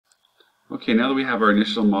Okay, now that we have our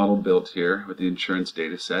initial model built here with the insurance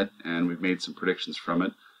data set and we've made some predictions from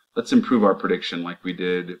it, let's improve our prediction like we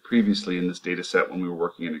did previously in this data set when we were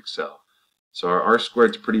working in Excel. So our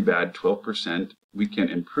R-squared is pretty bad, 12%. We can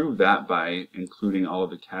improve that by including all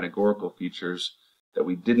of the categorical features that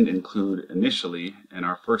we didn't include initially in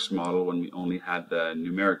our first model when we only had the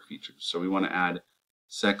numeric features. So we want to add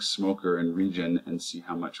sex, smoker, and region and see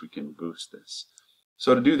how much we can boost this.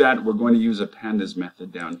 So to do that, we're going to use a pandas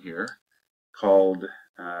method down here called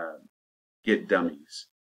get dummies.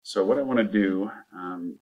 So what I want to do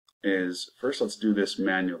is first let's do this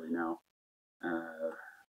manually now.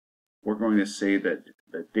 We're going to say that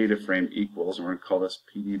the data frame equals, and we're going to call this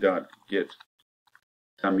pd.get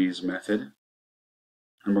dummies method,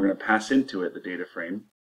 and we're going to pass into it the data frame,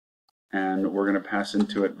 and we're going to pass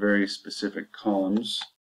into it very specific columns,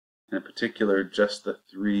 in particular just the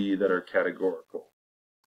 3 that are categorical: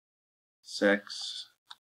 sex,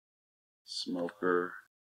 smoker,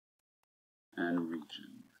 and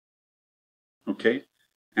region. Okay,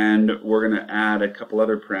 and we're going to add a couple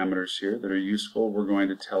other parameters here that are useful. We're going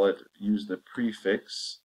to tell it use the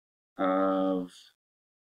prefix of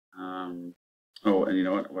oh, and you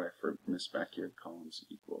know what I missed back here, columns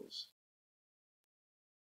equals.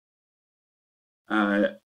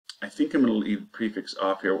 I think I'm going to leave prefix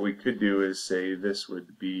off here. What we could do is say this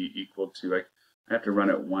would be equal to, I have to run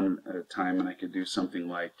it one at a time, and I could do something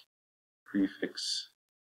like prefix.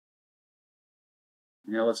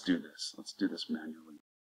 Yeah, let's do this. Let's do this manually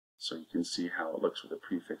so you can see how it looks with a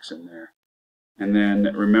prefix in there. And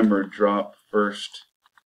then remember, drop first.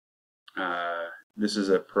 This is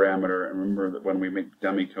a parameter, and remember that when we make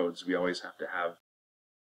dummy codes, we always have to have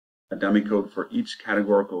a dummy code for each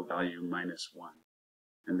categorical value minus 1.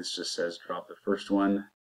 And this just says drop the first one,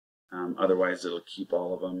 otherwise it'll keep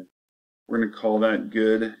all of them. We're going to call that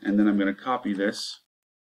good, and then I'm going to copy this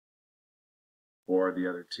for the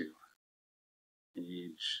other 2.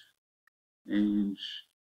 Age,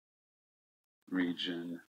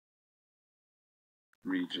 region,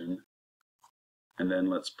 and then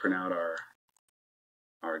let's print out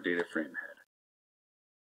our data frame head.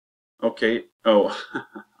 Okay, oh,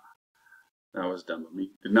 that was dumb of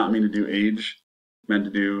me. Did not mean to do age, meant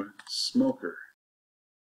to do smoker.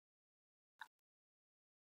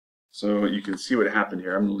 So you can see what happened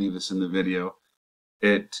here. I'm going to leave this in the video.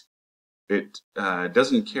 It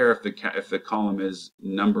doesn't care if the column is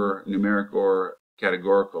numeric or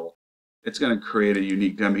categorical. It's going to create a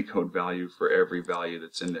unique dummy code value for every value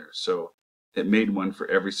that's in there. So it made one for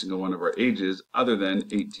every single one of our ages other than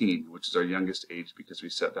 18, which is our youngest age because we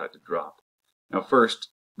set that to drop. Now first,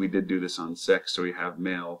 we did do this on sex, so we have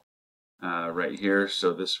male right here.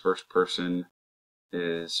 So this first person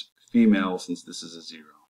is female since this is a 0.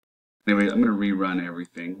 Anyway, I'm going to rerun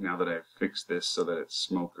everything now that I've fixed this so that it's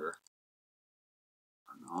smoker.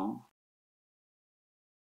 No.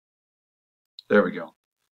 There we go.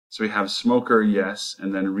 So we have smoker, yes,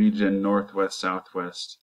 and then region, northwest,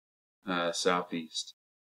 southwest, southeast.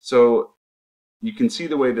 So you can see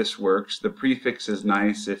the way this works. The prefix is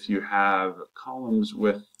nice if you have columns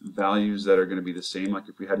with values that are going to be the same. Like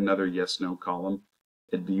if we had another yes-no column,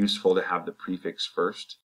 it'd be useful to have the prefix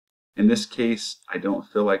first. In this case, I don't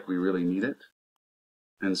feel like we really need it.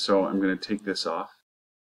 And so I'm going to take this off.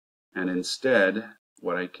 And instead,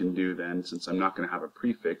 what I can do then, since I'm not going to have a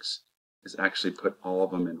prefix, is actually put all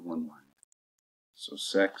of them in one line. So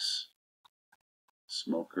sex,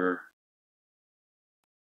 smoker,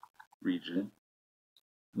 region.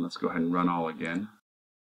 And let's go ahead and run all again.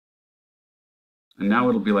 And now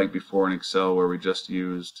it'll be like before in Excel where we just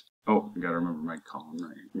used, oh, I got to remember my column,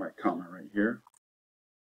 right, my comma right here.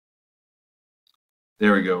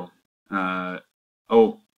 There we go.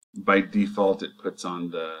 Oh, by default it puts on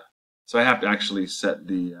the, so I have to actually set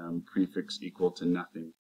the prefix equal to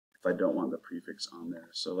nothing if I don't want the prefix on there.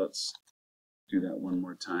 So let's do that one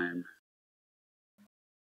more time.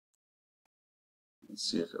 Let's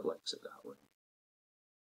see if it likes it that way.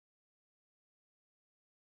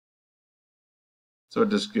 So it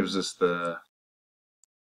just gives us the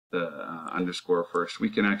underscore first. We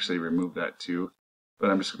can actually remove that too,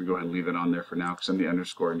 but I'm just going to go ahead and leave it on there for now because then the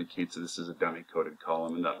underscore indicates that this is a dummy coded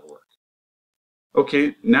column, and that'll work.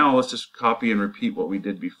 Okay, now let's just copy and repeat what we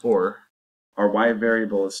did before. Our y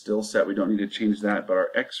variable is still set. We don't need to change that, but our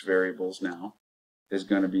x variables now is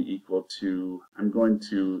going to be equal to, I'm going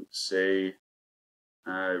to say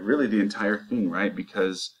really the entire thing, right?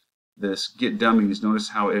 Because this get dummies, notice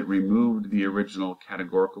how it removed the original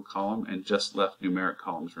categorical column and just left numeric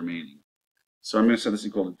columns remaining. So I'm going to set this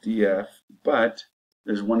equal to df, but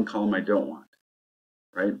there's one column I don't want,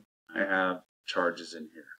 right? I have charges in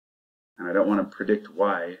here, and I don't want to predict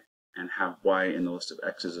y and have y in the list of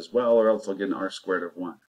x's as well, or else I'll get an r squared of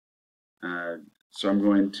 1. So I'm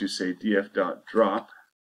going to say df.drop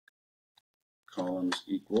columns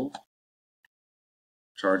equal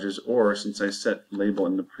charges, or since I set label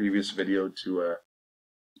in the previous video to a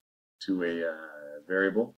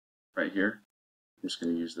variable right here, I'm just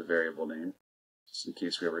going to use the variable name just in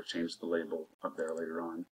case we ever change the label up there later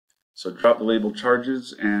on. So drop the label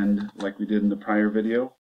charges, and like we did in the prior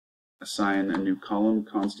video, assign a new column,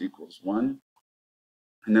 const equals 1,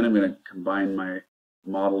 and then I'm going to combine my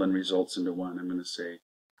model and results into one. I'm going to say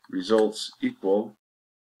results equal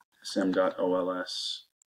sm.ols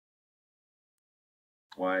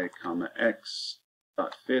y comma x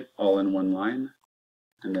dot fit, all in one line,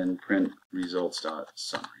 and then print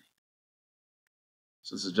results.summary.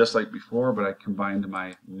 So this is just like before, but I combined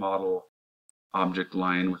my model object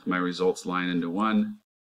line with my results line into one,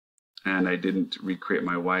 and I didn't recreate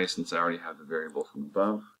my y since I already have the variable from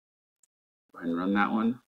above. Go ahead and run that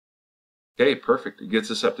one. Okay, perfect. It gets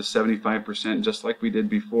us up to 75%, just like we did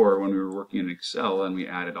before when we were working in Excel and we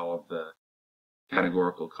added all of the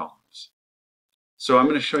categorical columns. So I'm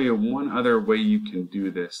going to show you one other way you can do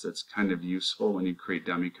this that's kind of useful when you create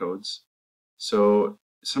dummy codes. So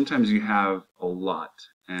sometimes you have a lot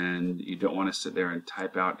and you don't want to sit there and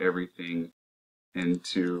type out everything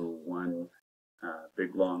into one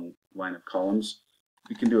big long line of columns.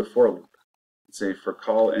 You can do a for loop. Let's say for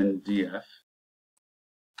call and df,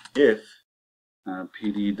 if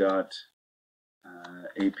pd.api.types,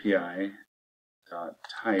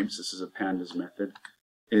 this is a pandas method,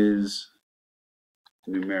 is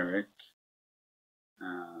numeric,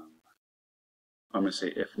 I'm going to say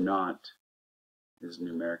if not is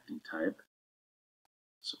numeric dtype.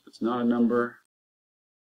 So if it's not a number,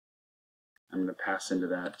 I'm going to pass into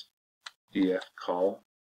that df call.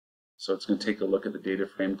 So it's going to take a look at the data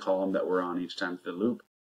frame column that we're on each time through the loop,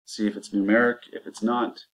 see if it's numeric. If it's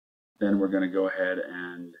not, then we're going to go ahead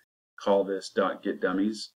and call this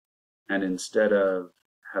 .getDummies, and instead of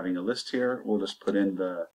having a list here, we'll just put in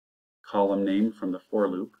the column name from the for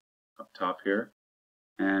loop up top here,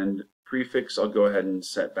 and prefix I'll go ahead and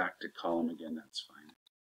set back to column again. That's fine.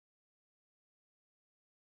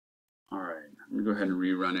 Alright, I'm going to go ahead and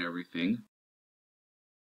rerun everything.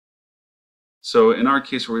 So in our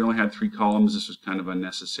case where we only had 3 columns, this was kind of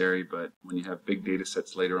unnecessary, but when you have big data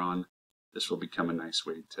sets later on, this will become a nice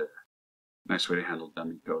way to handle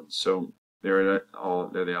dummy codes. So there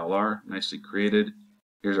they all are, nicely created.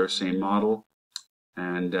 Here's our same model,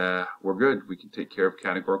 and we're good. We can take care of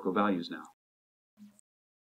categorical values now.